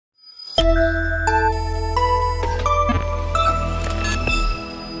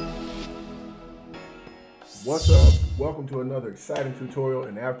What's up? Welcome to another exciting tutorial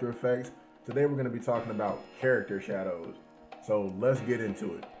in After Effects. Today we're going to be talking about character shadows. So let's get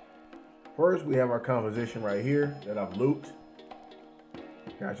into it. First, we have our composition right here that I've looped.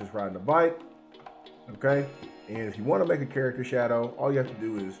 Guy's just riding a bike. Okay, and if you want to make a character shadow, all you have to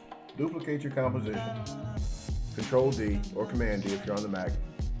do is duplicate your composition, Control D or Command D if you're on the Mac,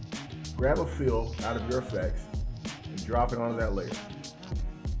 grab a fill out of your effects and drop it onto that layer.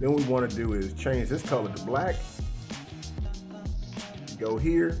 Then what we want to do is change this color to black. Go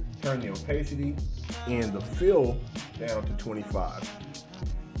here, turn the opacity and the fill down to 25.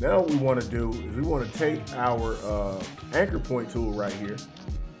 Now what we want to do is we want to take our anchor point tool right here.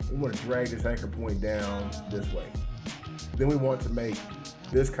 We want to drag this anchor point down this way. Then we want to make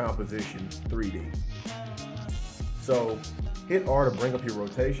this composition 3D. So hit R to bring up your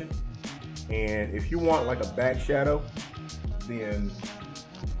rotation. And if you want like a back shadow, then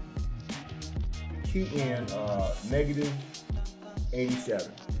key in negative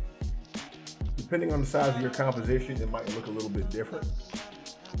 87. Depending on the size of your composition, it might look a little bit different.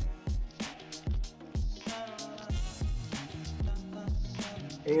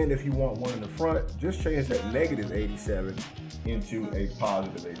 And if you want one in the front, just change that negative 87 into a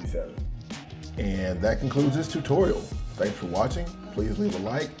positive 87. And that concludes this tutorial. Thanks for watching. Please leave a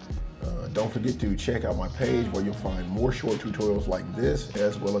like. Don't forget to check out my page where you'll find more short tutorials like this,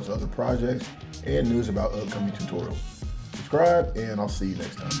 as well as other projects and news about upcoming tutorials. Subscribe, and I'll see you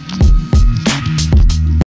next time.